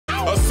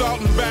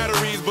assault and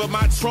batteries, but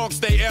my trunk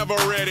stay ever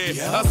ready.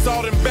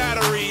 Assault and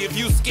battery, if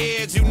you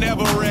scared, you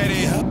never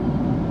ready.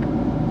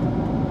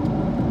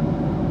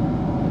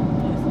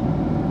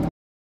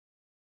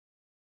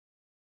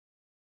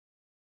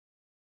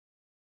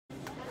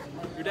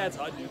 Your dad's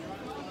hot, dude.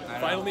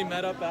 Finally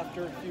met up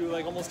after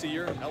almost a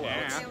year. Hello.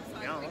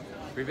 Yeah.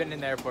 We've been in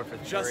the airport for 3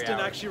 hours. Justin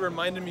actually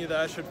reminded me that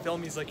I should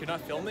film. He's like, "You're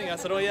not filming?" I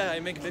said, "Oh yeah, I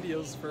make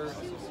videos for."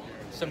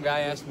 Some guy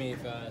asked me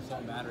if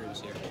Salt Battery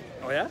was here.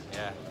 Oh yeah?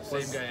 Yeah.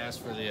 Same guy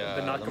asked for the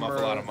Nakamura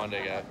Muffalata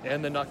Monday guy.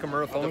 And the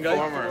Nakamura phone guy.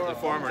 The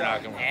former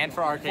Nakamura. And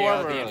for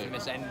RKO, the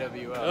infamous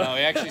NWO. No,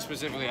 he actually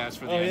specifically asked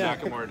for the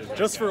Nakamura design.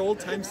 Just for old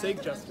time's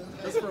sake, Justin.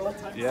 Just for old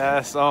time's sake.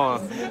 Yes,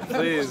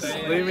 please,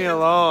 leave me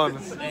alone.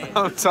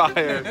 I'm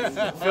tired.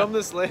 Film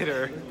this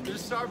later.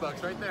 There's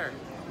Starbucks right there.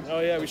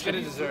 Oh yeah, we should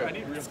Get a dessert.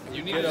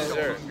 You need a get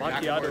dessert.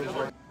 macchiato.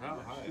 Oh,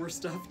 hi. We're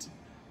stuffed.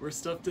 We're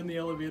stuffed in the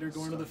elevator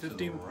going to the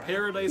 15th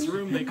Paradise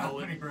Room, they call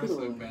it. We're not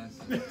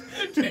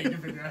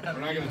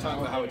going to talk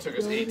about how it took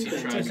us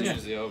 18 tries to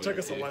use the elevator. It took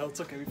us a while.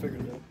 It's okay, we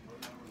figured it out.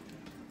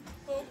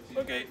 Oh,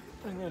 okay.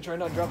 I'm gonna try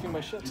not dropping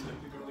my shit.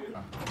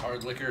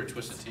 Hard liquor or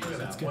twisted tea?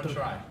 Let's get the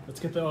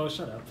oh,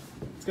 shut up.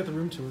 Let's get the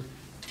room tour.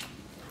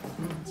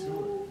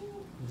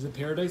 Is it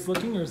paradise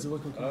looking or does it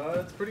look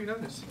okay? It's pretty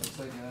nice. It's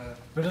like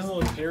But it doesn't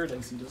look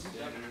paradisey, does it?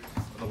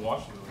 The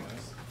washing really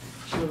nice.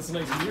 Sure, it's a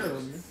nice mirror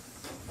over here.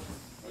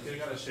 Okay, I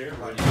got a share. you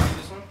see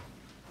this one?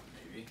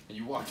 Maybe. And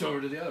you walked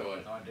over to the other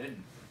one. No, I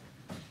didn't.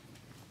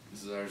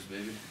 This is ours,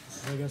 baby.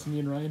 I guess me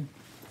and Ryan.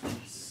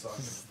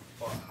 Sucks.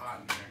 Hot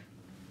in here.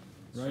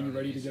 Ryan, you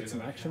ready to get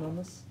some action on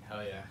this?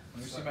 Hell yeah.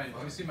 Let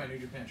me see my New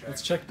Japan track.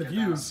 Let's check the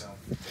views.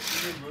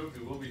 If you move,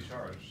 you will be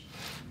charged.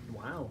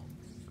 Wow.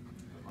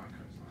 My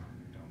car's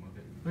not. Don't move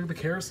it. Look at the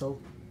carousel.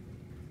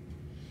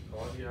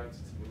 All you have to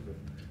move it.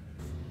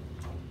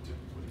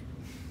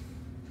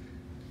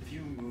 If you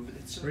move it,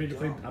 it's so Ready to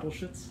play dumb. battle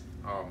shits?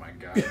 Oh my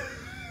god.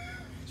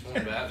 It's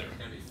one bad. They're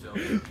gonna be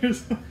filmed.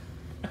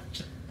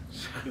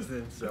 He's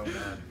in so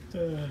mad.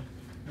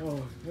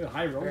 Oh, yeah,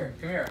 high roll.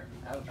 Come here.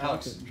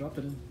 Alex. Drop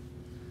it in.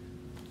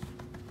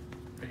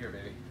 Right here,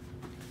 baby.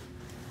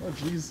 Oh,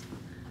 jeez.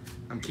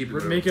 I'm keeping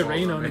it. Make it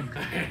rain on him.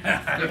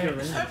 Make it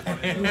rain.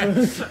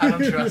 I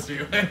don't trust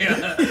you.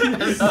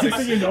 Next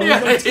thing you know,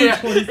 he's like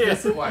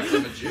 220. Why?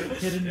 I'm a Jew?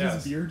 Hidden in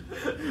his beard. I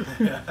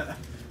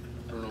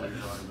don't know what you're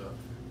talking about.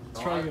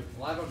 Let's try it.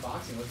 Live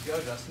unboxing. Let's go,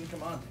 Justin.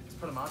 Come on. Let's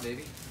put them on,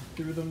 baby.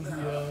 Give them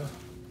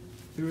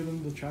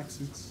the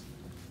tracksuits.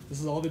 This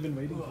is all they've been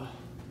waiting for.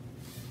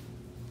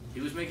 He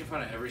was making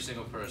fun of every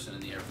single person in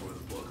the airport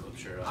with a Bullet Club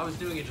shirt on. I was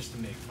doing it just to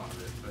make fun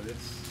of it, but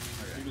it's...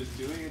 He was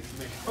doing it to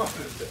make fun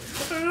of it.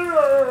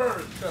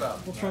 Shut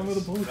up. What's wrong with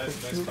a bullet Nice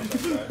club?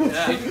 comeback, guy.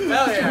 Yeah.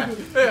 Hell yeah.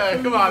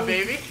 Yeah. Come on,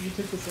 baby. You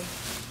take this up.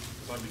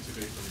 This might be too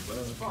big for me, but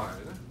it's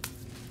fine.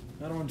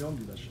 I don't want to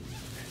do that shit.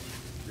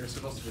 You're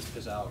supposed to just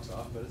piss Alex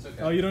off, but it's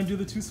okay. Oh, you don't do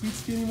the 2 sweet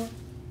tea anymore?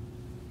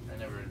 I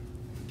never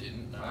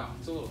didn't. No. Wow.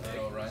 It's a little big.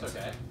 Oh, right. It's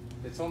okay.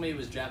 They told me it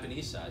was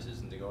Japanese sizes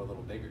and they go a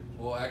little bigger.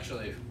 Well,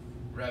 actually,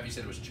 Ravi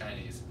said it was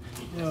Chinese.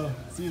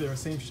 See, they're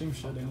same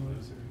shit anyway.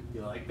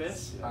 You like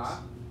this? Yes. Huh?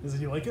 Does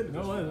he like it?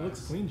 No, Feels it nice.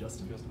 looks clean,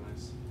 Justin. Feels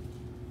nice.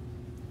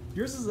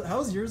 Yours is,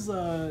 how's yours,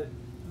 okay.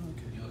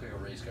 You look like a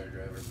race car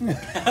driver.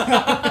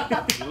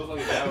 You look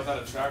like a guy without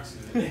a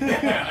tracksuit.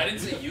 I didn't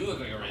say you look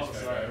like a race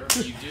car driver.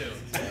 You do.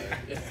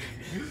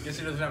 Guess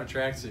he doesn't have a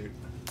tracksuit.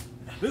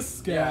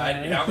 This guy.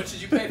 Yeah, how much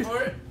did you pay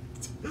for it?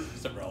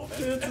 It's irrelevant.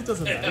 It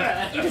doesn't matter.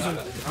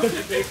 How much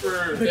you pay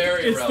for?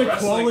 Very It's the irrelevant.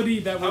 quality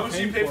that How we're much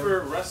paying you pay for.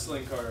 for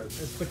wrestling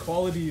cards? It's the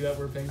quality that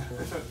we're paying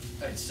for.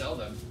 I'd sell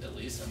them at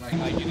least. I'm not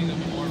Like you need them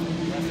more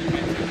wrestling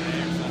fans today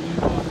or something.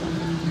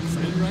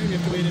 Sign, Ryan? You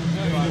have to wait in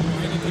line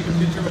and take a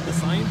picture with the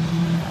sign?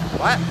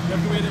 What? You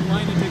have to wait in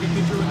line and take a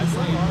picture with the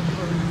sign.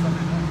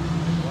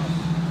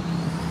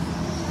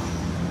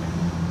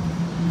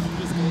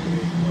 Just go.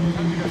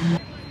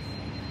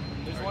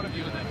 There's one of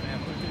you in that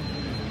family.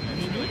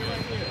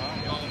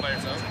 all by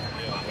yourself.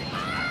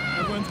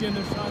 Everyone's getting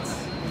their shots.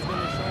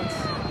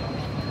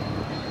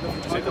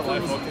 Take the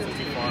life focus is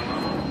too far.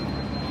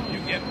 You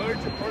get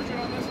portrait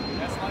on this?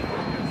 That's live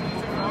focus.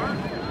 Is it far?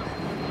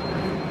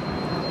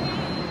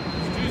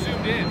 It's too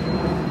zoomed in.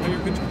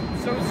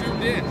 So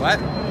zoomed in. What?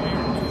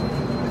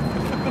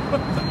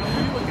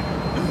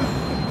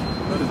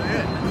 What is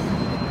it?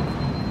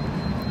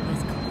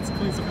 It's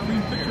clean. Some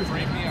clean pictures.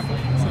 Frame me up.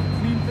 Some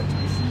clean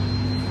pictures.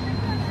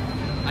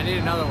 I need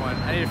another one.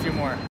 I need a few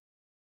more.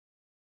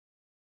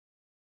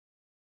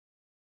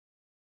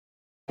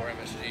 Or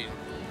MSG.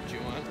 Do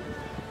you want?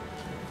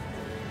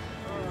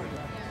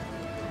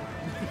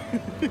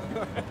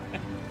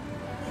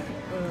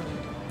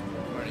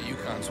 We're a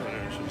Yukon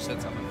sweater. Should have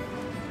said something.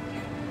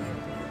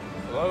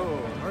 Hello.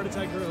 Heart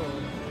attack girl.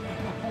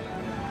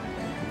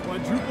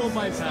 Quadruple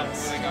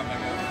bypass. Really got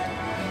back up.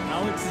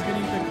 Alex is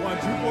getting the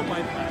quadruple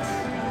bypass.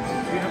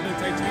 We have the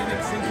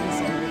Titanic sinking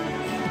song.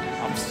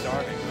 I'm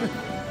starving.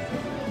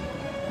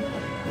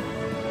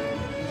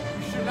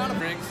 You should not have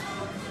drinks.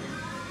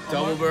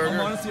 Double burger. I'm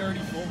honestly already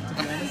full, to be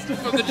honest.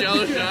 From the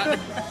Jello shot.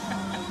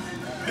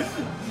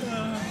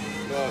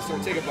 Oh, So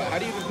take a bite. How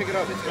do you even pick it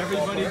up? It's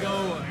Everybody go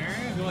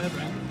ahead,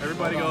 Ryan.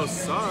 Everybody goes,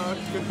 suck.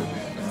 Put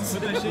that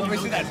shit in Let me your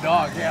see that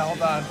dog. Yeah,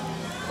 hold on.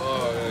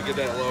 Oh, get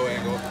that low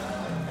angle.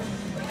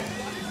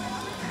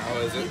 How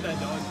is it? that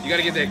dog. You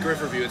gotta get that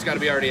grip review. It's gotta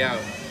be already out.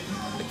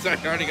 It's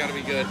already gotta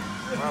be good.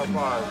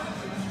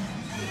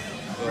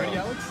 Ready,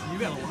 Alex? You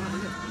got a lot.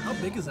 How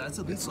big is that? It's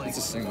at least like It's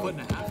a single.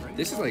 1.5 feet, right?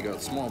 This is like a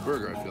small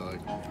burger, I feel like.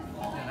 Yeah,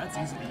 that's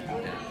easy to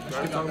eat.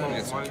 Guys talking about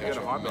Get some wanting to get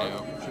a hot ketchup,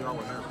 dog. Shoot out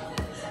one there.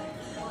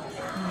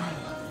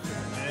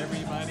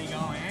 Everybody go,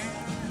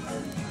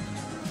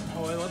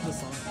 Oh, I love this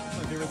song. It's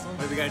my favorite song.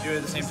 Wait, we gotta do it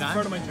at the same It's part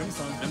time? of my gym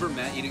song. Remember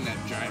Matt eating that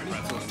giant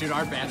pretzel? Dude,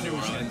 our bathroom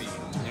was gonna be...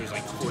 There's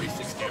like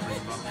 46 cameras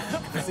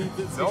above. See,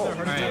 it's No. like the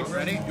heart attack, Alright,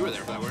 ready? You were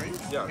there for that, weren't you?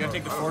 Yeah. You gotta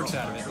take the I don't forks know.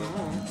 out of it. Hold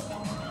on.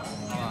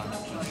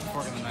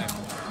 Fork and the knife.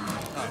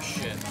 Oh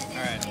shit.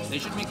 Alright. They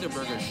should make their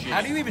burgers shit.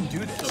 How do you even do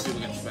so this? people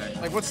can expect?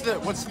 Like, what's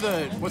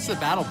the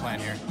battle plan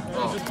here?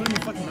 Just put it in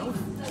your fucking mouth.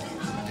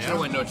 Yeah,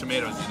 when no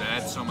tomatoes, dude, that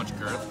adds so much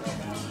girth.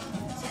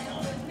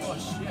 Oh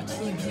shit, it's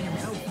really in your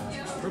mouth.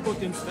 We're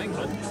both in Spang,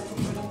 bud.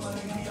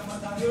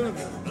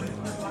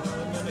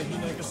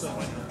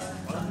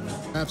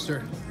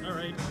 Napster.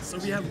 Alright, so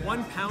we have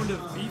 1 pound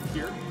of beef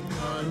here.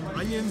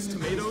 Onions,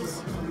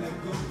 tomatoes.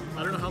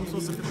 I don't know how I'm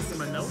supposed to fit this in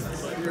my mouth,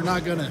 but You're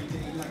not gonna.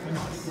 look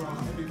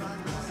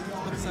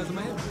at the size of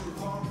my head.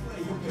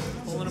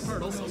 Pulling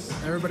apart also.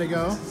 Everybody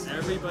go.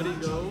 Everybody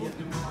go.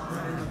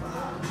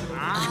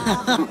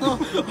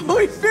 Oh,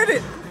 he fit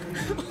it!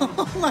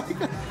 Oh my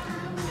god.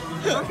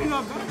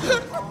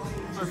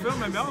 I filled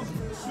my mouth.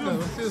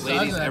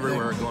 Ladies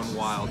everywhere are going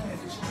wild.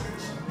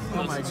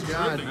 Oh my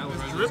god.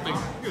 It's dripping.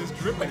 It's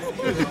dripping.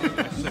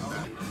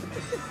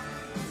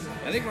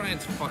 I think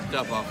Ryan's fucked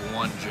up off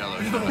one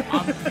Jello shot.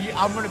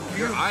 I'm gonna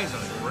Your puke eyes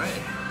are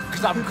red.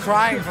 because I'm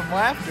crying from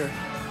laughter.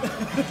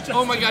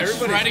 Oh my god,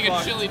 she's Everybody's riding a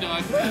fucked. chili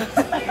dog.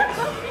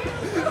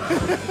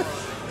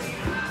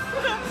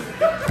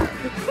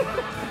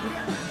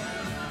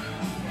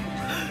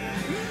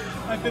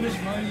 I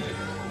finished mine.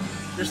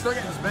 You're still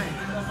getting spanked.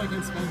 I'm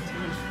fucking spent too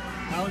much.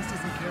 Alex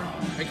doesn't care.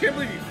 I can't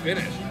believe you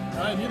finished.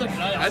 Neither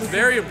can I. That's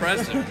very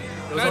impressive.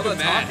 Not even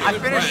mad. I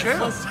finished too.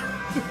 Plus,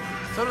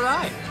 So did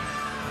I.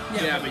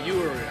 Yeah, but you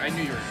were, I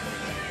knew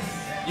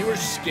you were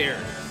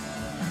scared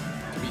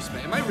to be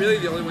spanked. Am I really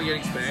the only one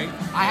getting spanked?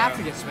 I have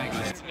to get spanked.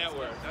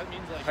 Network. That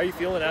means like. how are you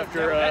feeling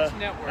after That's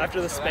network.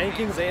 after the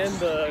spankings and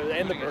the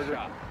burger?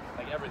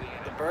 Like everything.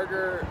 The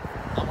burger,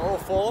 I'm a little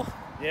full.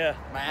 Yeah,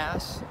 My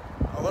ass,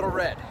 a little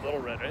red. a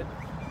little red, right?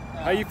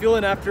 How are you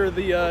feeling after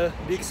the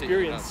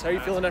experience? How are you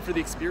feeling after the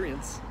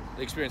experience?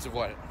 The experience of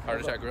what?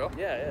 Heart attack grill?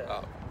 Yeah, yeah.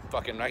 Oh,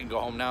 fucking, I can go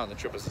home now and the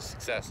trip was a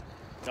success.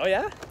 Oh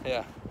yeah.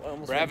 Yeah.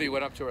 Almost Ravi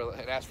went up to her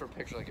and asked for a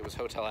picture like it was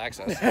hotel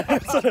access.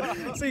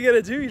 So you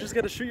gotta do. You just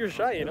gotta shoot your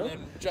shot, you know.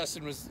 And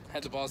Justin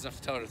had the balls enough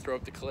to tell her to throw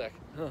up the click.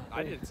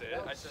 I didn't say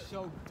it. I said.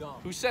 So dumb.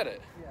 Who said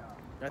it?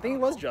 I think it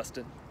was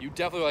Justin. You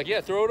definitely were like,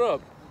 yeah, throw it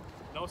up.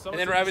 No. And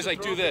then Ravi's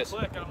like, do this.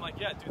 Click, and I'm like,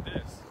 yeah, do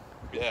this.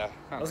 Yeah.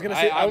 I was gonna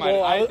say.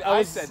 I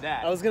I said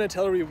that. I was gonna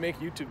tell her we would make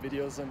YouTube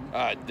videos and.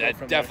 go That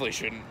from definitely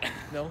shouldn't. there.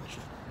 No.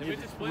 If it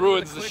displayed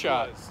Ruins what the click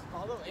shot. was.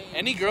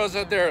 Any girls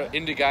out there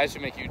into guys who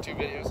make YouTube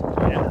videos?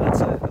 Yeah,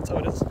 that's it. That's how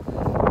it is.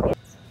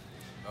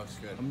 That's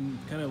good. I'm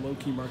kind of low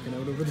key marking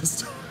out over this.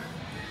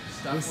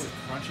 Stuff with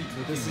crunchy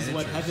cookie This is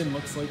what miniatures. heaven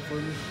looks like for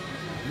me.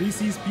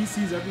 Reese's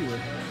Pieces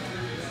everywhere.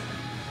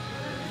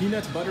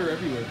 Peanuts butter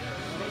everywhere.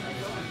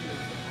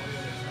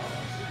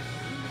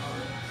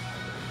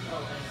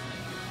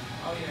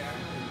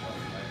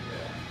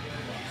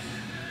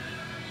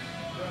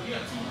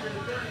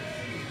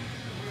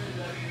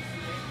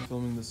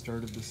 Filming the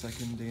start of the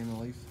second day in the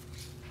life.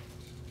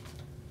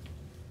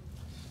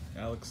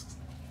 Alex,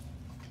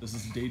 this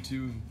is day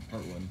 2,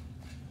 part 1.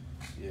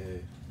 Yeah.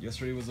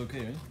 Yesterday was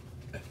okay,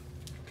 right?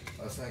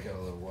 Last night got a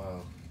little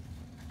wild.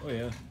 Oh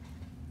yeah,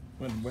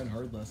 went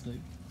hard last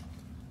night.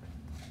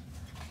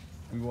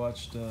 We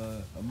watched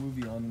a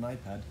movie on an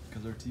iPad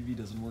because our TV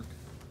doesn't work.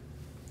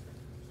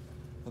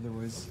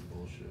 Otherwise,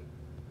 Bullshit.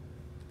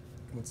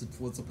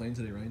 what's the plan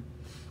today, Ryan?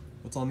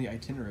 What's on the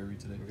itinerary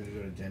today? We're gonna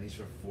go to Denny's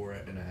for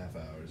 4.5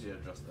 hours. Yeah,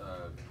 just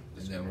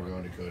And then we're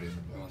going to Cody in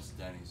the Bucks.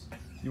 Denny's.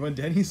 You want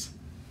Denny's?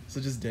 So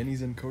just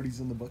Denny's and Cody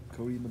in the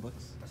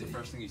Bucks. That's the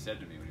first thing he said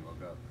to me when he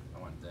woke up. I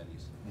want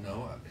Denny's.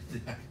 No.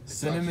 I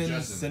Cinnamon- talked to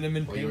Justin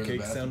cinnamon while you were in the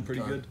pancakes bathroom. sound pretty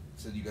Talked- good.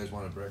 Said you guys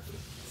wanted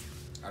breakfast.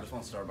 I just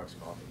want Starbucks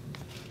coffee.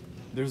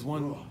 There's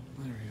one. There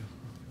we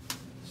go.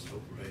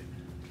 So bright.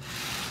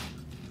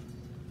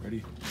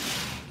 Ready?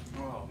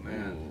 Oh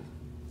man.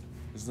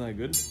 Isn't that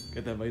good?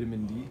 Get that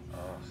vitamin D.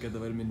 Get the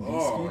vitamin D.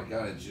 Oh ski. my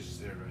god, it just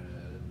stared right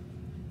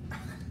at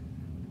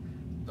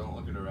it. Don't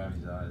look into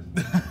Ravi's eyes.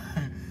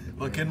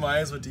 Look in my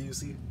eyes. What do you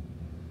see?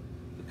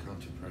 The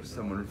counterpress.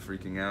 Someone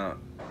freaking out.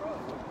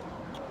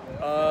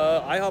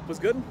 IHOP was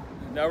good.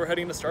 Now we're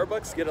heading to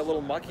Starbucks to get a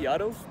little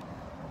macchiato.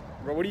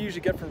 Bro, what do you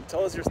usually get from?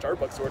 Tell us your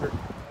Starbucks order.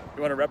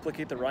 You want to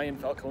replicate the Ryan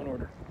Falcone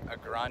order? A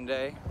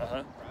grande,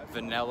 Uh-huh.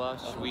 vanilla,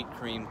 sweet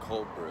cream,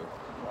 cold brew.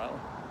 Wow.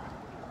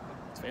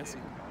 It's fancy.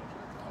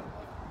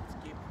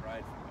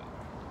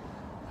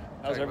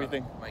 How's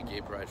everything? My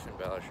gay pride Finn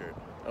Balor shirt.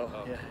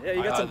 Oh, yeah.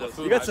 You got some. the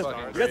food You got I some.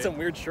 fucking You got ate. some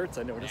weird shirts.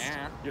 I noticed.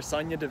 Yeah. Your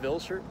Sonya Deville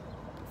shirt.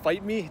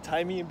 Fight me,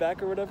 tie me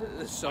back or whatever.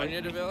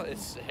 Sonya Deville,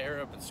 it's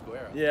hair up and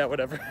square up. Yeah,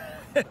 whatever.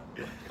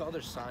 Called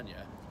her Sonya,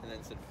 and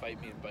then said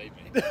fight me and bite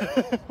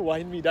me.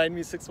 Wine me, dine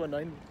me,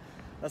 619.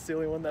 That's the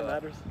only one that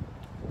matters.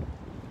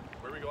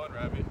 Where are we going,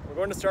 Ravi? We're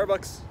going to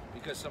Starbucks.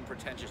 Because some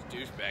pretentious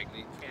douchebag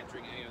can't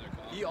drink any other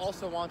coffee. He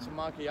also wants a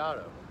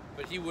macchiato.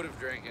 But he would have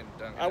drank and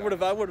done. I would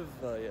have.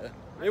 Yeah.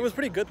 It was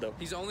pretty good though.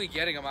 He's only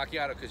getting a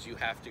macchiato because you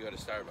have to go to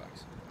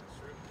Starbucks.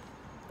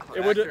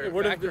 It would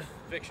have. Fact or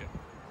fiction.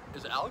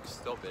 Is Alex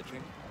still bitching?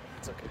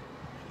 It's okay.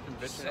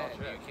 Just saying,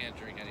 you can't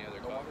drink any other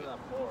coffee.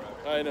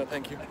 I know.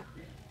 Thank you.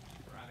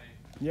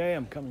 Yeah, I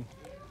am coming.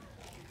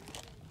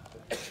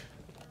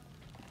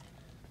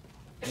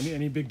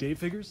 Any big Dave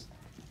figures?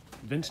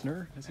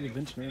 Vintner. I see a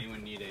Vintner.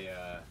 Anyone need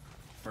a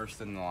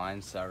first in the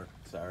line, Sarah,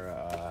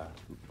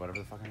 whatever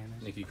the fuck her name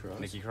is? Nikki Cross.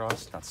 Nikki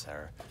Cross? Not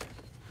Sarah.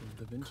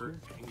 The Vintner.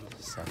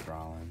 Seth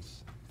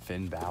Rollins.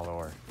 Finn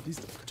Balor. These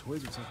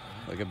toys are so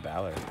cool. Look at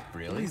Balor.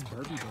 Really? These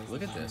Barbie dolls.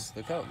 Look at this.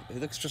 Look how he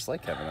looks just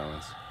like Kevin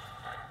Owens.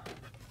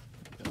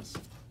 Yes,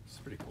 It's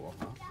pretty cool,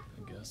 huh?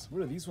 I guess.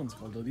 What are these ones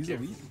called though? These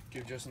Elite?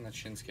 Give Justin that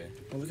Shinsuke.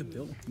 Oh, look at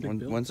Bill. Big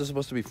Bill. When's this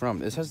supposed to be from?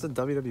 This has the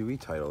WWE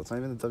title. It's not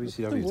even the WCW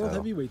the title. World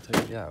Heavyweight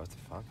title. Yeah, what the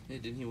fuck? Hey,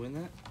 didn't he win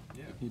that?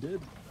 He did.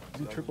 Is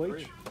he Triple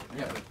H?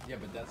 Yeah,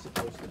 but that's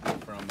supposed to be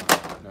from.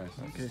 Nice.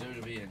 It's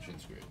WWE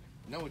entrance grid.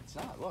 No, it's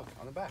not. Look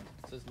on the back.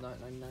 It says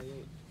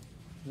 1998.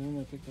 When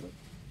I picked it up.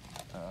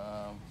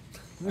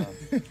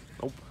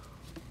 Nope.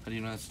 How do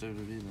you know that's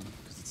WWE then?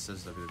 Because it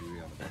says WWE on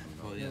the bottom.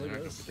 Well, yeah, look they're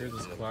at not this. Here's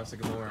this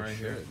classic moment right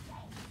here.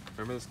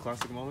 Remember this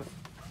classic moment?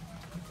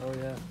 Oh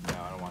yeah.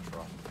 No, I don't watch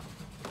Raw.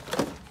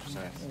 Just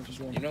saying. Oh, just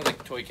one. You know the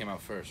toy came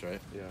out first, right?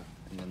 Yeah.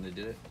 And then they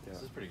did it? Yeah.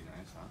 This is pretty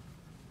nice,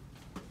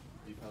 huh?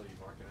 You probably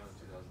marking out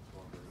in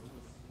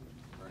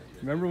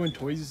 2012. Remember when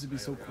toys used to be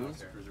so cool?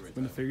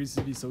 When the figures used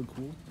to be so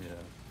cool? Yeah.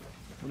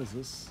 What is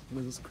this? What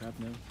is this crap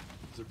now?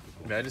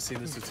 Imagine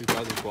seeing this in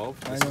 2012.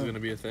 I This is know. gonna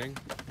be a thing.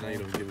 Now you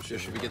don't give a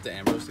shit. Should we get the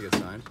Ambrose to get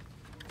signed?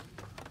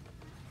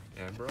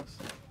 Ambrose?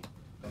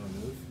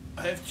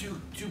 I have two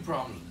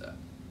problems with that.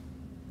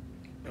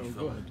 Oh,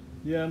 go ahead.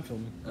 Yeah, I'm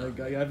filming.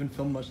 I haven't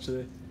filmed much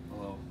today.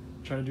 Hello.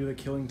 Trying to do the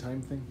killing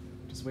time thing.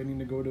 Just waiting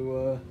to go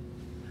to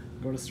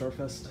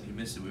Starfest. You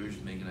missed it. We were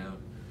just making out.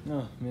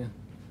 Oh man,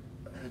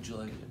 How'd you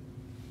like it?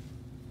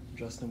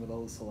 Justin with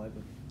all the saliva.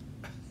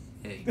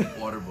 Hey,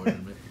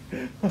 waterboarded me.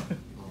 Oh,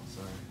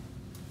 sorry.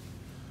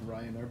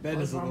 Ryan, our bed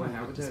is a little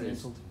bit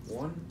dismantled.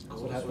 One, That's what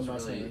Goldust happened was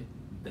last really night.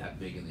 that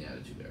big in the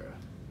Attitude Era.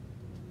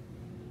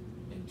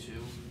 And two,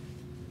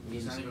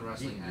 he's not even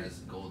wrestling as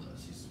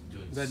Goldust. He's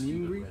doing Is that meet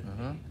and stupid greet? red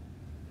paint,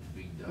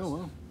 being dusty. Oh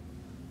wow.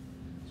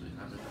 So he's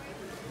not really.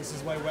 This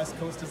is why West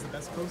Coast is the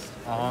best coast.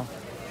 Uh huh.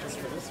 Just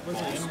for this. Where's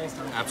the animals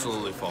time?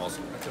 Absolutely false.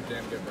 That's a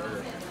damn good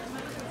burger.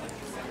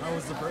 How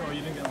was the burger? Oh,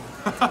 you didn't get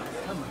one.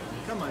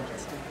 Come on,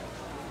 Justin.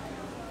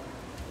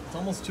 It's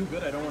almost too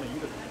good. I don't want to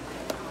eat it.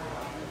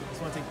 I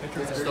just want to take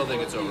pictures. I still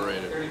think it's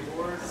overrated.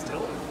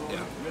 Still?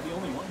 Yeah. You're the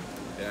only one.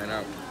 Yeah, I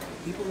know.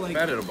 People like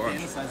I've had it a bunch.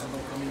 fantasize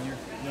about coming here.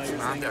 Now you're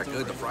Not saying that it's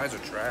good. The overrated. fries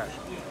are trash.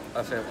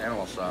 I say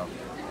animal style.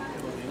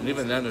 And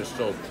even then, they're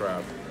still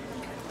trash.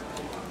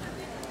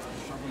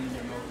 Shoveling in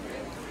your mouth.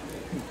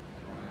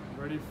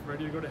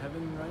 Ready to go to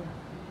heaven, Ryan?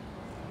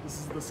 This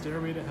is the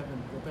stairway to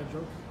heaven. Got that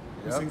joke?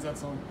 Who Yep. sings that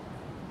song?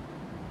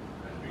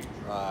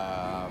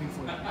 Pink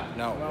Floyd.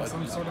 No. Wow,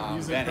 some sort of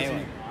music. Van person-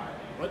 Halen.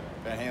 What?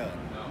 Van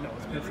Halen. No,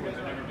 it's Pink Floyd.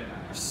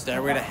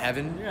 Stairway to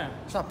Heaven? Yeah.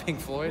 It's not Pink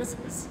Floyd. Yes, it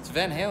is. It's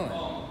Van Halen.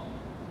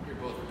 You're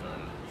both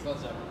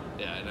retarded.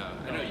 Yeah, I know.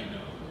 I know you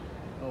know.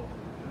 Oh.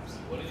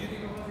 What did you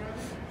think about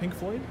Pink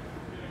Floyd?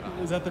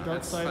 Is that the dark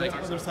That's side, like-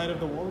 other side of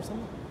the wall or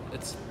something?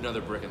 It's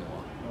another brick in the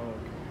wall. Oh,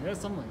 okay. Yeah,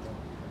 something like that.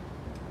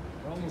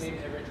 We're almost-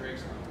 every Drake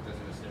song because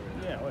it was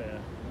different. Yeah, oh yeah.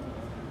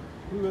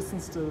 Who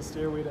listens to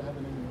Stairway to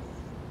Heaven anyway?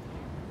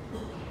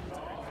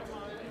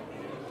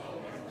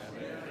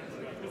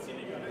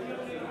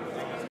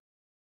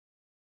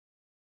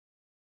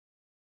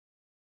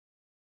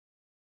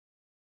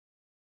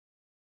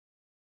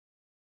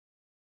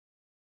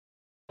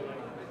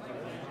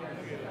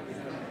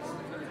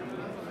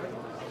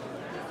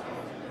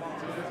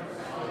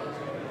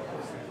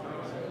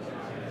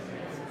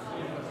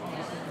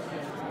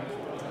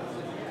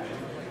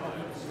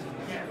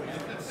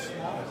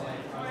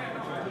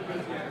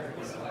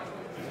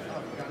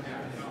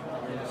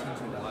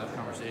 Live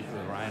conversation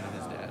with Ryan and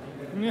his dad.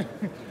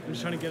 I'm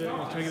just trying to get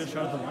a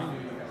shot of the wine.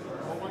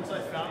 Once I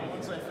found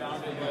it,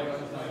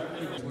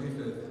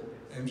 25th,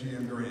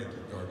 MGM Grand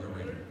at Gardner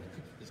Arena.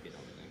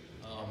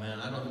 Oh man,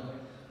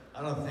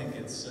 I don't think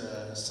it's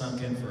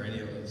sunk in for any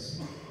of us.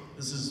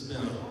 This has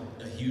been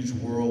a huge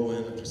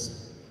whirlwind of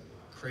just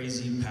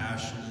crazy,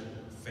 passionate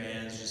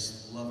fans,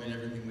 just loving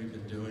everything we've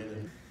been doing.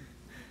 And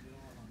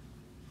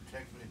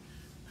Check me.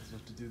 I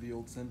have to do the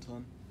old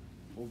senton.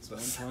 Old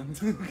swanton.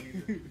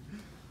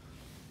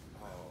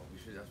 Oh,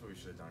 that's what we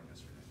should have done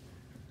yesterday.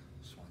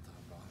 Swanton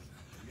broth.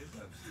 You guys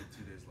have still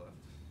 2 days left.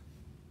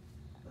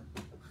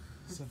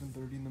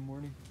 7:30 in the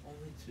morning.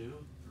 Only 2?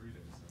 3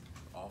 days.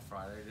 All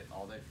Friday,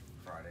 all day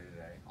Friday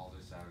today, all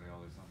day Saturday,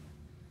 all day Sunday.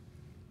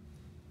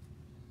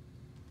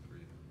 3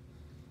 days.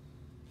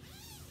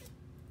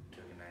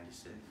 Took a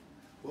 96.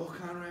 Well,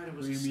 Conrad, it What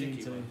was are a you meeting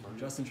sticky today? one.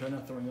 Justin, try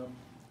not throwing up.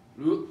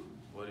 What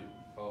do you...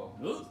 Oh.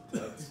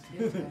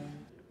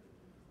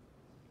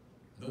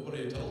 Nobody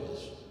had told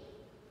us.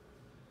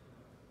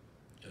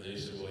 And then he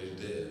said, well, he's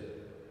dead.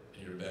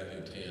 And you're back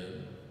in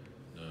 10,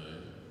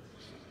 9.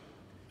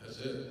 That's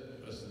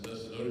it. That's the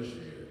notice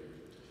you get.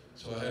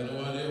 So I had no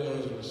idea what I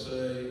was going to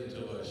say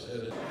until I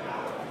said it.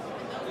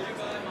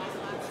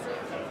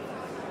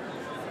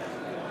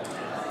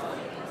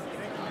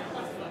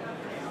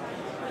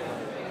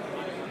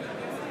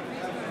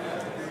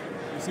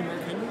 You see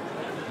Mark Henry?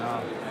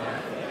 No.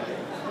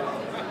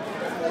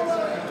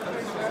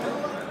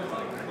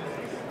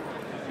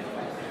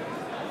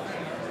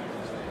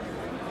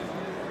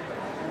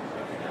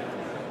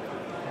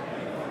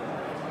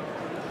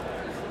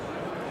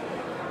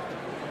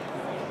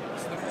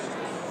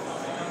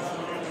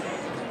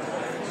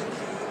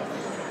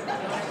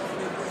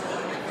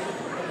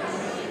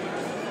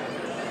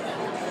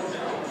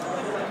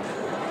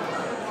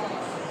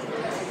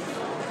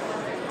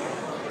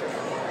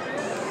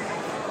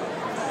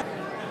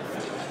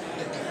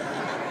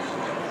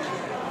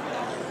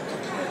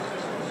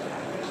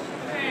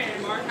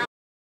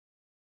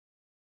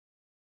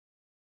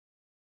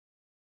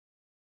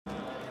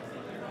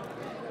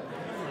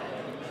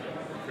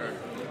 Okay.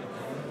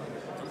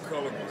 I'm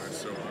colorblind,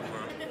 so I'm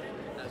not.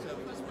 That's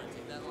what this might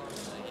take that long. I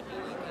hit me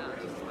like that.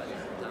 Just by time.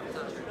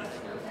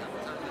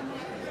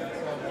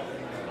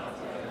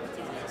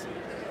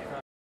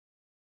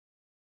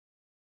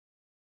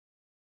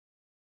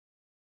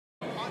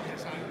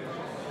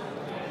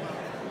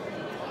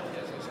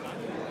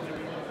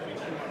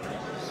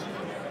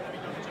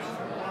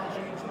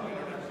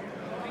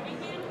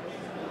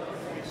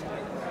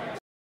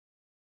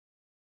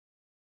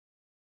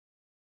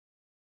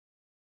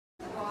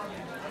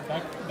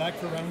 Back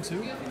for round 2.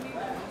 Round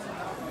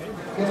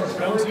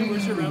 2,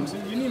 where's your round 2?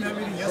 You didn't even have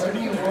anything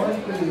yesterday.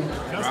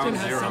 Justin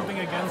has something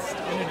against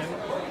In-N-Out.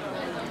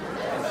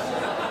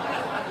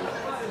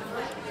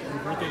 Your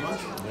birthday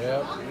lunch?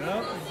 Yep.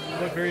 Yep. You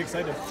look very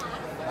excited.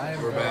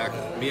 We're back.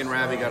 Me and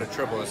Ravi got a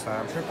triple this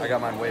time. I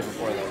got mine way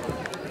before though.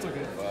 It's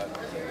okay. But,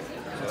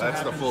 so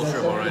that's the full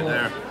triple right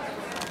there.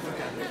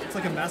 It's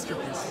like a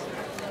masterpiece.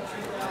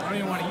 I don't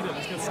even want to eat it.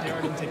 Let's get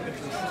started and take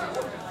pictures.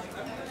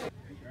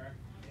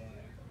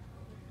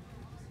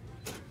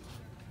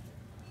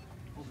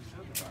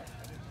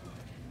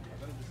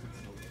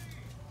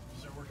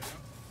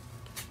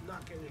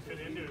 Not getting it.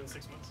 Couldn't do it in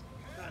 6 months.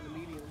 Not in the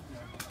medium.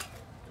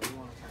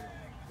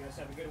 You guys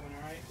have a good one,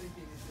 all right? Thank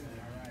you. All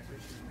right,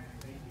 appreciate it, man.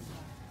 Thank you.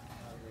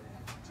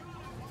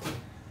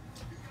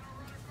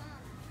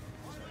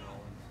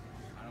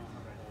 I don't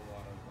have a whole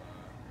lot of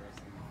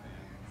wrestling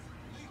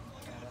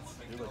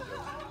fans. You look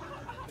good.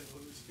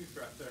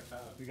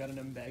 We got an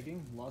unbagging,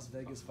 Las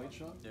Vegas fight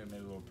shop. Yeah, made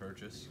a little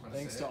purchase.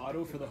 Thanks to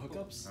Otto for the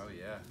hookups. Oh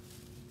yeah.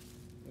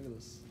 Look at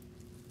this.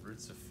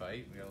 Roots of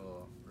fight. We got a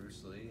little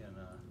Bruce Lee and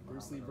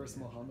Bruce Lee versus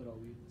Muhammad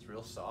Ali. It's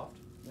real soft.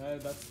 Yeah,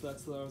 that's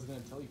what I was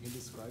gonna tell you. Can you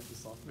describe the The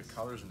softness?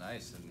 color's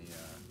nice and it's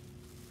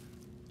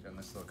got a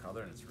nice little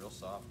color and it's real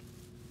soft.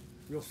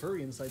 Real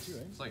furry inside too,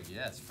 right? It's like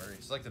it's furry.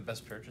 It's like the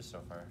best purchase so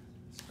far.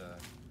 It's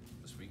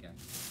this weekend.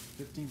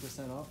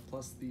 15% off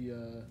plus the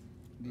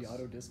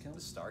auto discount.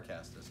 The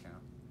StarCast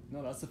discount.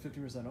 No, that's the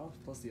 15% off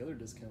plus the other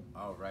discount.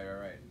 Oh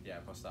right. Yeah,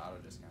 plus the auto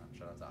discount.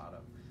 Shout out to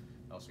Auto.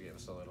 Also gave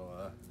us a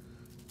little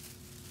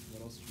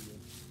What else did you get?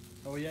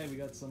 Oh yeah, we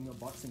got some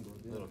boxing glove.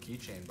 Yeah. little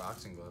keychain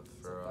boxing glove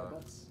for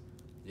 $5.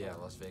 yeah,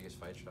 Las Vegas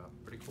Fight Shop.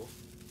 Pretty cool.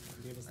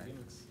 They gave us the Right.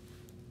 gimmicks.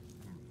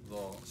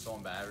 Little Soul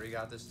and Battery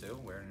got this too.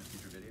 Wearing in a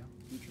future video.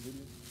 Future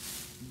video.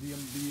 The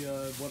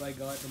what I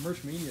got, the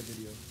Merch Mania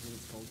video, is what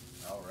it's called.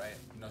 Oh right.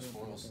 No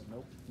spoils.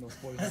 Nope, no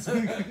spoils.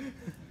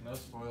 No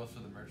spoils for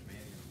the Merch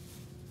Mania.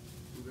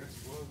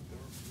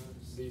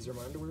 These are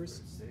my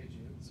underwears.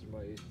 These are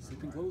my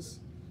sleeping clothes.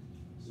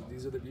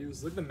 These are the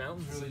views. Look at the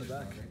mountains in the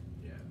back.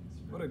 Yeah.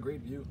 What a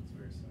great view. It's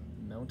very sad.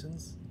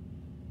 Mountains.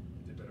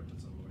 They better put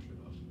some lotion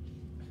up.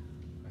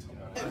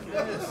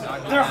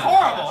 They're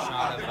horrible!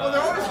 Well,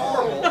 they're always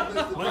horrible.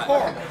 They're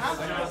horrible.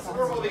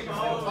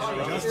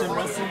 Justin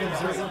Wrestling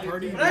Observer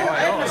Party.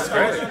 It's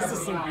great. This is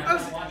so weird.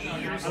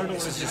 I don't know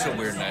This what is just a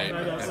weird night. I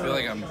feel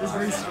like I'm. It's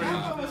very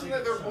strange.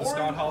 The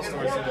Scott Hall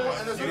store. A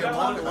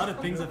lot of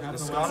things have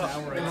happened in the last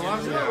hour.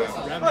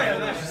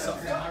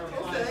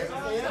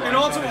 And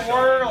Ultimate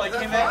Warrior like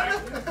came back.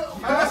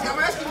 I'm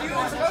asking you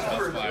as a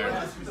customer.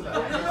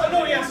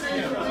 No, yes.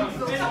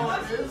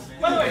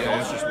 By the way, Yeah,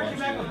 it's just Ultimate Warrior one came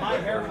back with my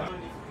haircut.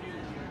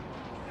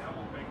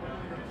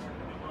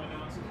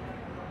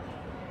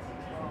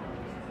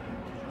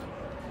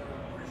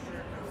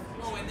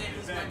 Oh, and then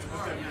he's my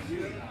car.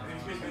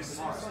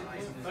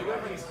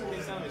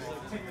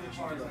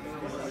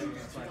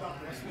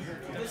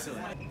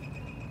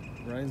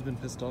 Ryan's been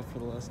pissed off for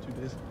the last 2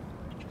 days.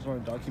 Just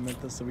want to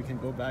document this so we can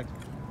go back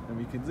and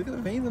we can look at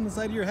the veins on the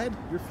side of your head.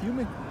 You're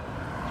fuming.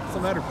 What's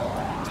the matter,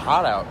 pal? It's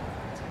hot out.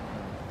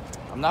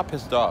 I'm not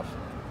pissed off.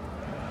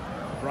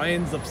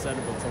 Brian's upset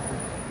about something.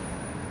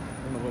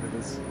 I don't know what it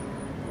is.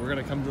 We're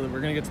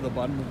gonna get to the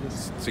bottom of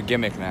this. It's a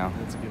gimmick now.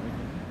 It's a gimmick.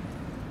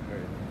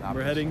 Not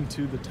We're pissed. heading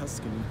to the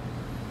Tuscany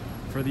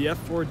for the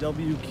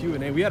F4W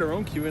Q&A. We had our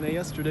own Q&A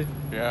yesterday.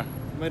 Yeah.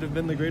 It might have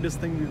been the greatest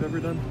thing we've ever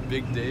done.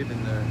 Big Dave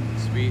in the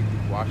suite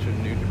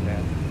watching New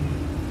Japan.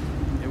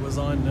 It was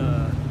on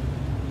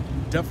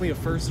definitely a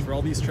first for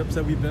all these trips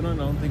that we've been on.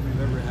 I don't think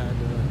we've ever had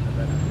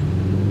that happen.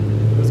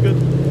 It was good.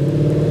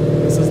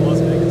 This is Las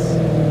Vegas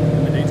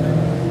in the daytime.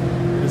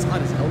 It is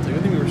hot as hell too. I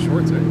think we were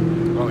shorts, right?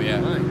 Oh yeah.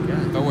 My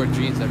God. If I wear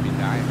jeans, I'd be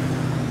dying.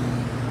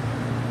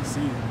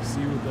 See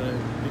what the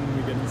thing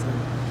we get inside.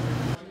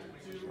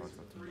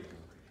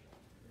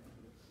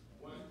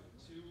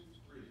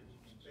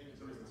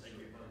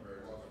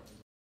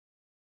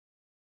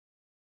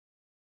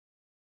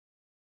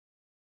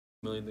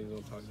 Million things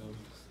we'll talk about.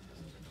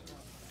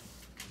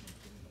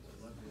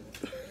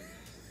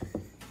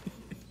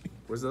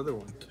 Where's the other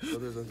one? Oh,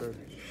 there's a third.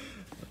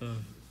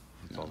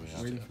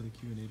 Waiting for the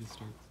Q&A to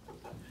start.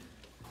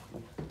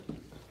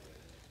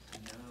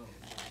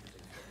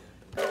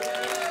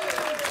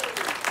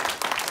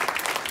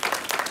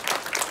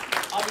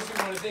 Obviously,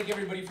 we want to thank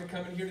everybody for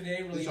coming here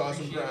today. Really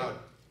Awesome appreciate crowd.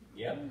 it.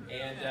 Yep.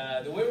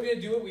 And the way we're going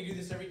to do it, we do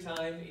this every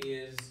time,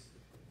 is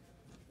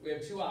we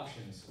have two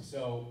options.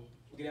 So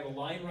we can have a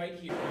line right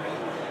here.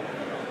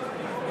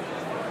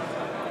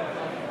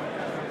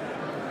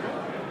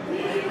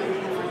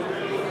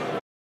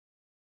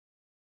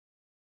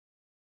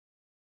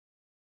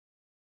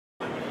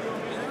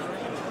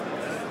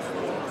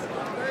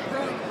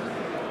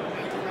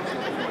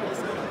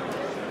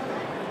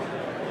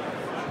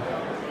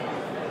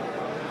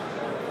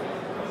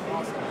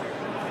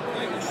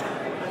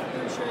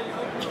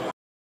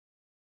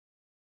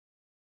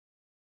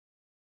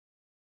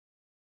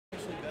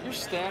 You're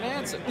Stan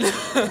Hansen.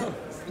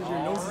 Your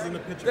nose is in the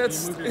picture.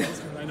 That's- Can you move your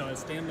nose? I know,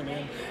 it's Stan the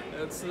man.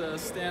 That's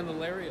Stan the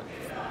Lariat.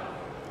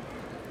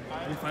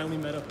 We finally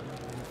met up. We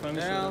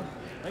finally Yeah. showed up.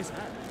 Nice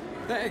hat.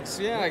 Thanks.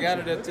 Yeah, I got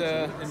it at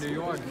in New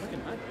York.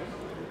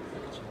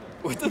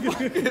 What the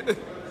fuck?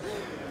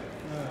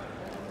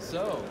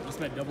 So, just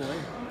met Double A.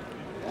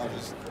 Oh,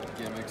 just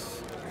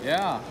gimmicks.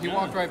 Yeah, he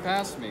walked right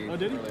past me. Oh,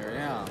 did he? Earlier,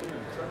 yeah.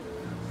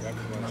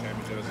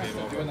 Championship was game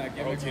over. Doing that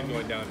The whole gimmick team on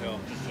going downhill.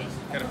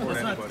 Can't afford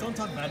anybody. Don't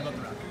talk bad about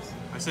the Raptors.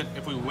 I said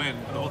if we win,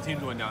 the whole team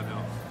going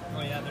downhill.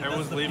 Oh yeah,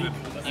 Everyone's leaving.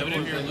 Even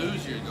if you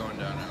lose, you're going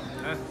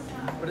downhill.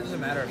 But it doesn't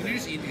matter. Can you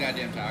just eat the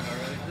goddamn taco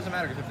already? It doesn't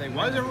matter because if they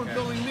Why win, is everyone okay.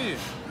 filming me?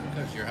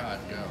 Because you're hot.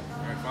 Go.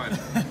 Alright,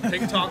 fine.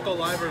 Pink Taco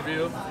live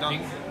review. No,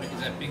 Pink, is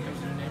that Pinko's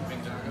your name?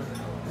 Pink Taco?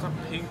 it's not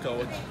Pinko.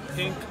 It's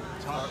Pink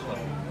Taco.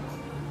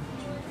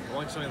 I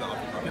want something that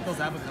avocado. Get those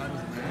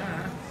avocados.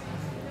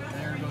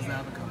 There goes the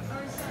avocado.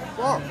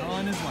 Oh.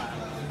 On his lap.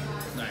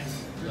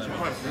 Nice.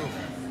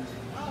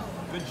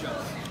 Good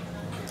job.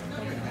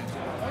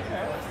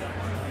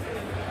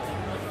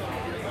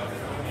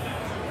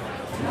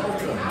 Welcome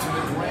to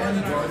the Grand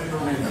Garden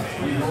Arena.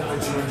 We hope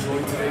that you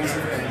enjoyed today's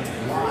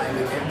event live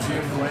at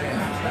MGM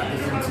Grand. At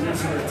the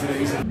conclusion of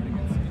today's event.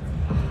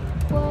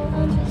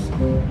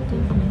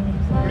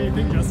 What do you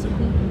think, Justin?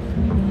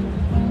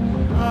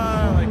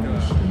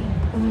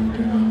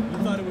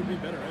 You thought it would be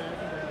better,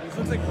 right? This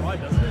looks like broad,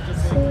 doesn't it?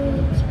 Just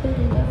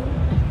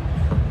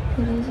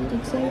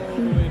like all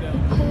the way down.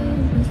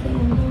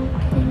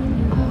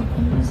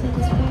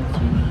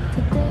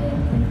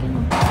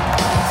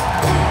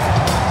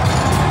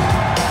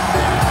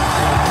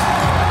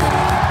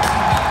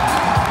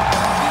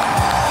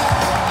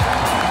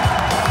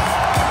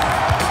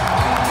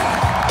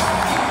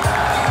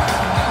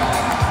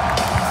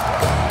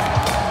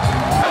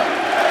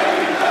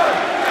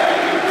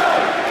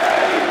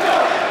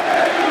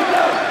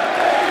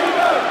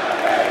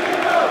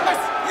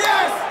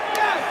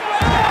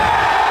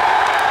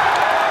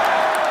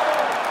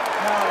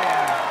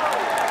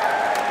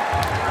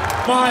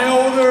 My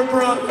older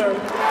brother.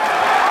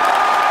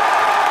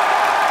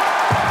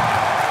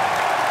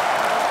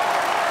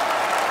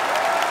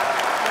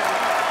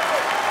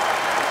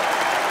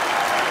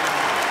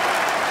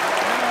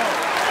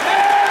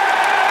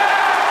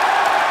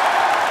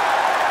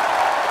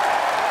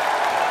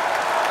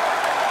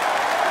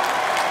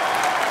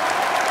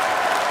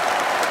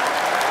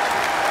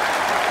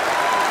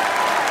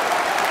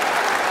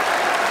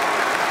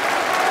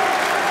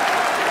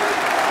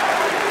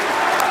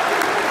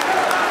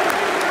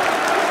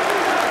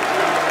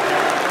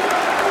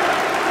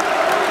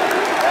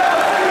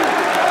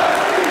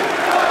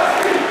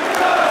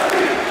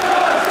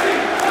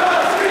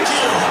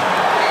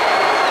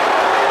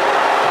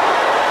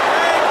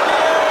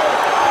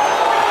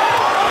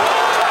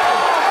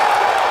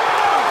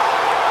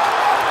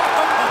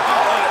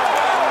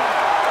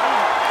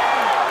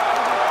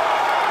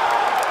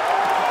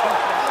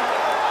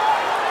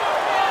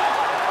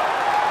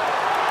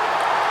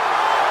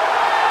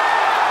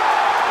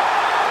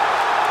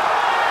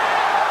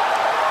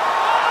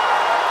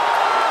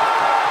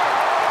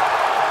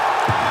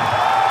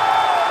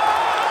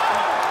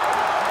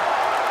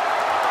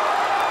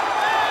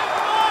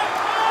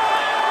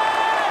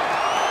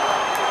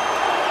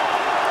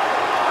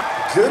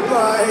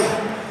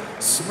 goodbye,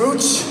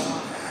 smooch,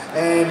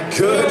 and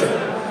good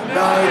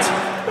night.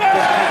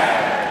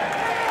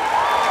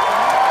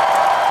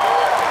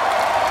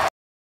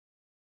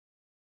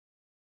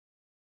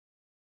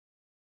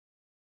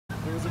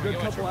 It was a good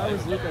couple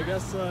hours, Luke. I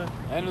guess.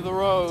 End of the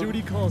road.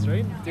 Duty calls,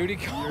 right? Duty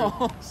calls.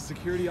 Your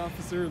security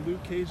officer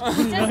Luke Cage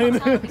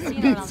Casino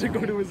needs to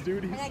go to his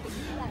duties.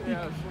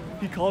 Yeah.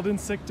 He called in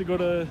sick to go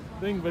to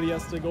thing, but he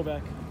has to go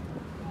back.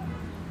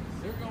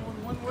 You're going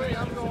one way,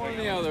 I'm going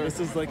the other. This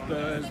is like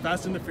the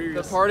Fast and the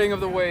Furious. The parting of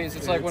the ways.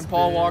 It's like when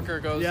Paul Walker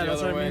goes Yeah, the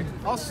that's other what I way. mean.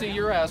 I'll see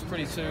your ass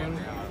pretty soon.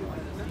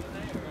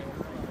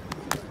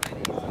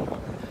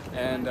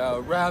 And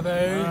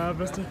Rabbi.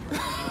 Mister.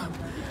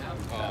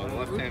 Oh, the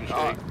left-hand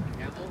shake.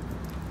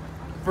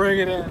 Bring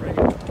it in.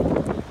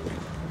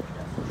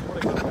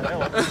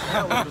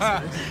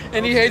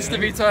 And he hates to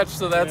be touched,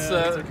 so that's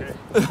okay.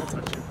 I'll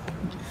touch you.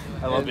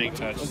 I love being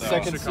touched. So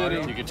Second City.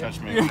 You can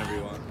touch me whenever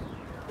you want.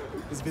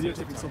 This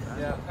videotaping so bad.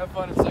 Yeah, have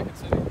fun in Second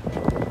City.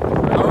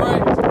 All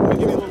right.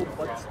 Give me a little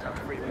butt stuff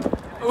for you.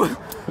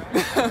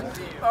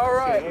 All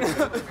right.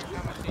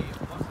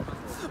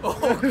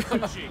 Oh,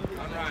 God.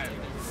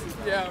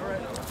 Yeah,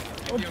 right.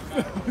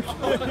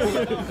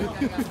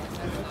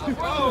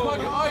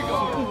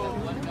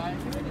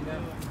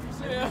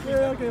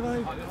 Yeah, okay,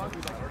 bye.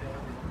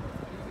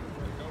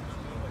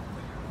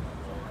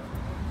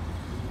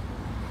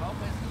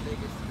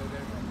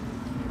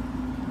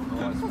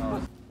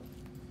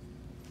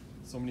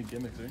 So many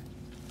gimmicks, right?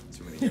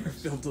 Too many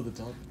gimmicks. Filled to the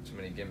top. Too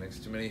many gimmicks.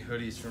 Too many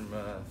hoodies from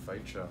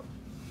Fight Shop.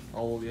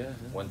 Oh, yeah.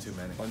 One too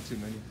many. One too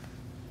many.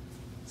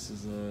 This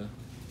is the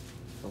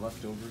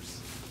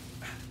leftovers.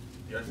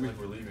 You guys like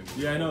we're leaving.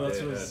 Yeah, I know. That's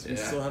Yeah, what yeah. we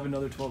still have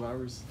another 12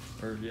 hours.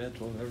 Or, yeah,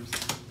 12 hours.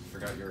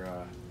 Forgot your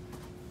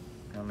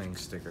coming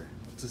sticker.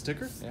 It's a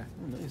sticker? Yeah.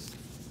 Oh, nice.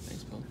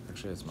 Thanks, Paul.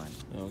 Actually, it's mine.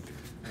 Oh, okay.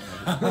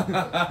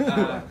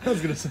 I was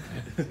gonna say.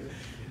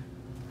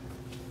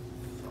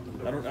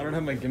 I don't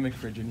have my gimmick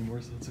fridge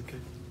anymore, so it's okay.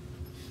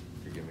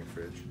 Your gimmick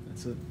fridge.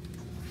 That's it.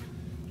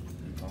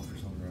 You call for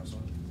something else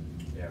on?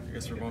 Yeah. I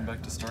guess we're going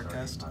back to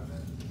StarCast.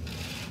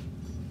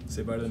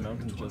 Say bye to the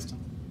mountains, Justin.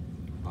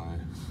 Bye.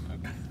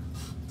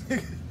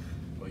 Okay.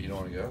 Well, you don't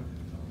want to go?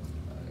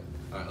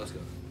 Alright, let's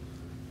go.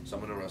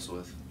 Someone to wrestle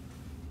with.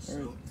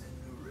 Alright.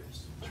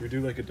 Should we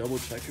do like a double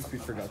check if we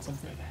forgot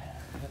something?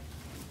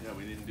 Yeah,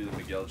 we didn't do the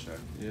Miguel check.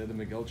 Yeah, the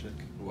Miguel check.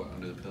 What,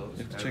 under the pillows?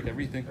 You have to check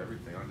everything.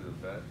 Everything under the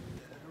bed.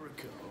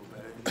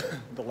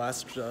 The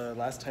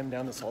last time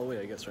down this hallway,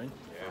 I guess, right?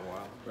 Yeah,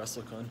 wow.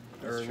 WrestleCon.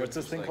 Or what's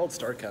this thing called?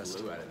 StarCast.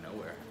 Flew out of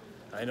nowhere.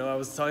 I know, I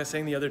was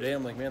saying the other day,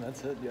 I'm like, man,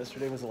 that's it.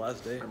 Yesterday was the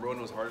last day. Remember when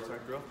it was Heart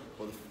Attack Girl?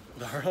 Well,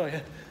 Oh,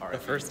 yeah. The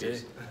first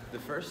day. The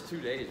first 2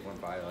 days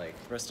went by like.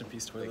 Rest in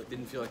peace, toilet. Like,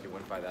 didn't feel like it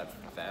went by that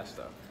fast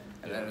though.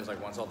 And then it was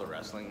like once all the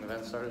wrestling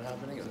events started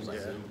happening, it was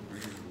like.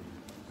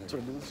 That's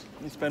what it is.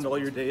 You spend all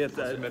your day at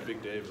that. Met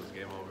Big Dave, it was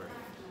game over.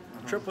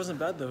 Trip wasn't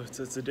bad though.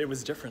 It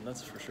was different,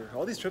 that's for sure.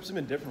 All these trips have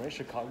been different, right?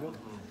 Chicago,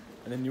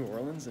 and then New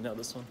Orleans, and now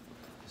this one.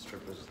 This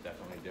trip was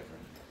definitely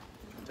different.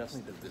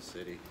 Definitely This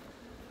city.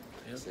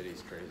 Yep. The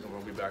city's crazy. And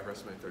we'll be back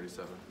WrestleMania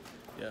 37.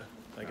 Yeah,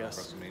 I guess.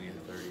 WrestleMania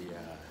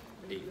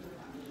 38.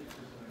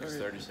 Because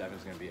Alright. 37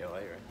 is going to be LA,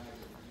 right?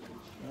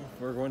 Well,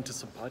 we're going to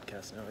some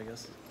podcasts now, I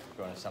guess.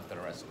 Going to something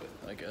to wrestle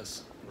with. I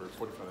guess. We're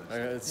 45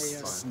 minutes.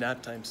 It's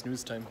nap time,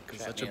 snooze time, because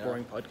Chat such a me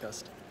boring up.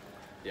 podcast.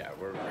 Yeah,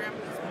 we're. There we go.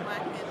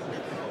 Thank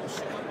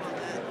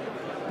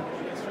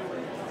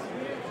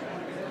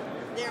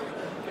you.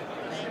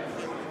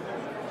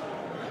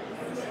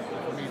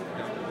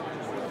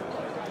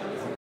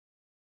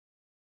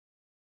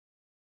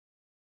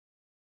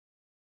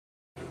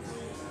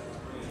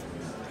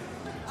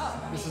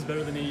 This is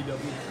better than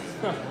AEW.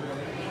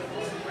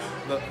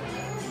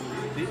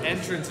 The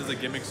entrance is a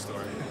gimmick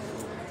story.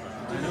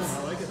 I know,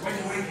 I like it.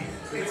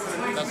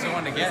 That's the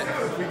one to get.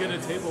 If we get a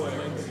table, I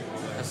think.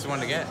 That's the one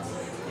to get.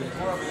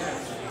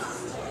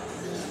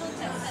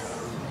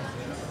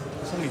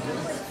 So many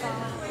gimmicks.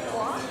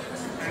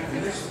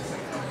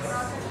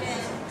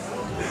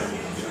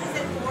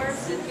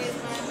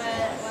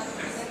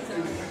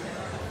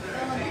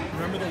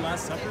 Remember the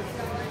Last Supper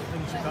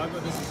in Chicago?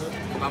 This is it.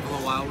 Buffalo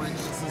Wild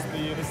Wings. This is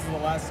the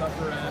Last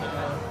Supper at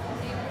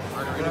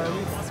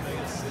Las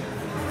Vegas.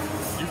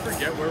 You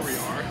forget where we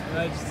are?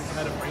 I just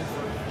had a brain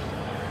fart.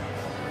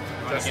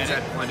 Justin's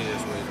had plenty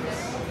this week.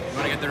 You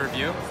want to get the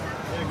review?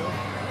 There you go.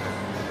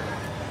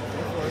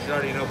 You should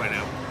already know by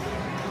now.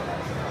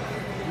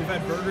 We've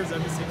had burgers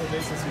every single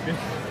day since we've been.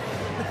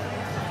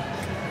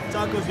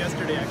 Tacos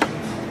yesterday, actually.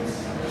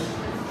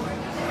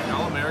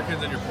 All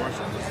Americans and your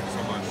portions, this is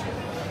so much.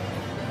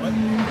 What?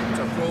 It's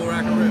a full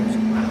rack of ribs.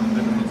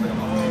 It's like,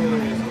 oh,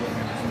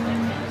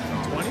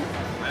 20?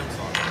 I'm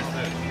sorry.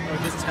 Oh,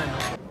 just 10.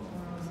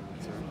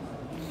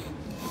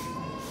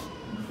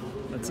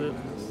 That's it.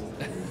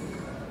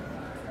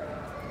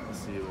 I'll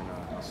see you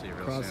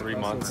real Cross- soon. 3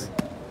 months.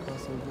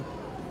 Crossover.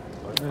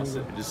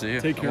 Good to see you.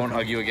 Take I care, won't pal.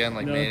 hug you again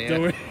like No, Mania.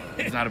 don't worry.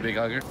 He's not a big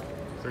hugger.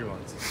 3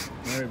 months.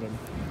 All right, buddy.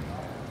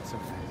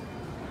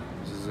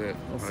 This is it.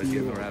 I'll I'm see gonna give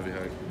you. him a Ravi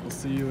hug. We'll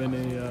see you in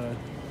a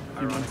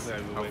few months.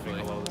 Ironically, I've been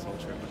waving hello this whole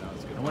trip, but now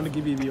it's good. I want to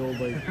give you the old,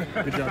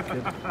 like, good job,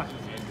 kid.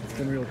 It's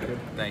been real good.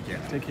 Thank you.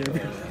 Take care of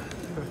yourself.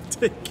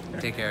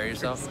 Take care of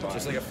yourself.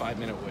 Just like a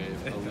 5-minute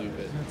wave. I'll loop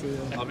it.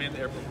 I'll be in the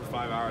airport for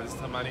 5 hours.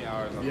 How many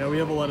hours? Yeah, we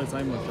have a lot of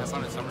time left. That's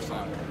on at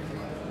SummerSlam.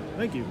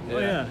 Thank you. Oh,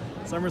 yeah.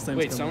 SummerSlam's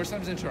Wait, coming.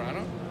 SummerSlam's in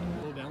Toronto?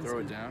 Go down Throw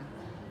it speed. down.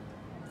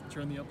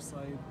 Turn the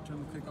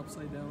click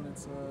upside down.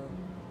 It's,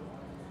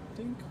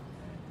 dink.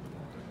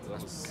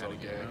 That was so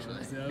gay, actually.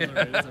 Yeah, that's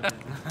alright. That's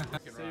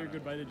alright. Say your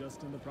goodbye to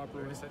Justin the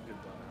proper way. I said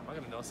goodbye. I'm not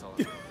gonna no sell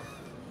it.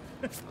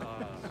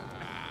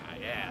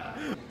 Yeah.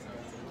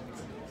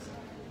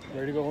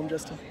 Ready to go home,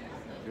 Justin?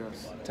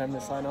 Yes. Time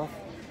to sign off?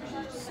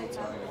 So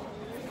tired.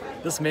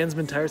 This man's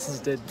been tired since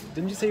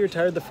didn't you say you're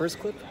tired the first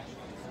clip?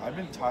 I've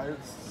been tired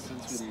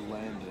since we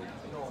landed.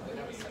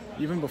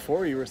 Even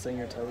before you were saying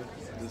you're tired.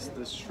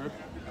 This trip,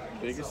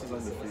 Vegas is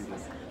undefeated.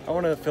 I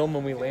want to film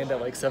when we land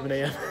at like 7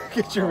 a.m.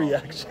 Get your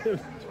reaction.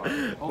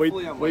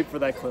 Wait for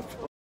that clip.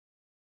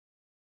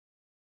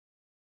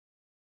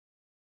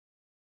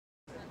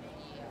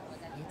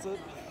 That's it.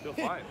 Feel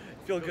fine.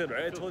 Feel good,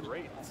 right? I told you.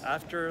 Great.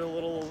 After a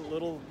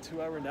little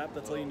 2-hour nap,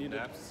 that's all you needed.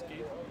 Nap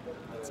ski.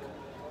 That's good.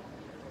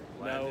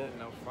 Landed,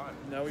 now fine.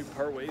 Now we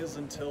part ways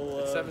until.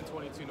 It's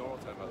 7:22 normal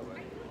time, by the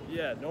way.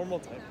 Yeah, normal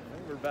time.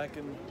 We're back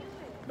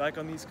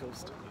on the East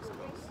Coast. East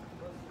Coast.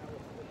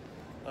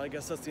 I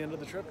guess that's the end of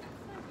the trip.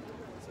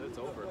 So it's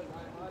over.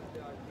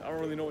 I don't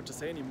really know what to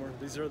say anymore.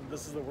 This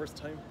is the worst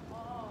time.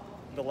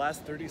 The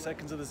last 30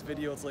 seconds of this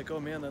video, it's like, oh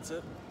man, that's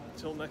it.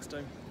 Till next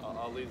time.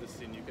 I'll leave the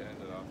scene. You can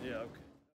end it off. Yeah. Okay.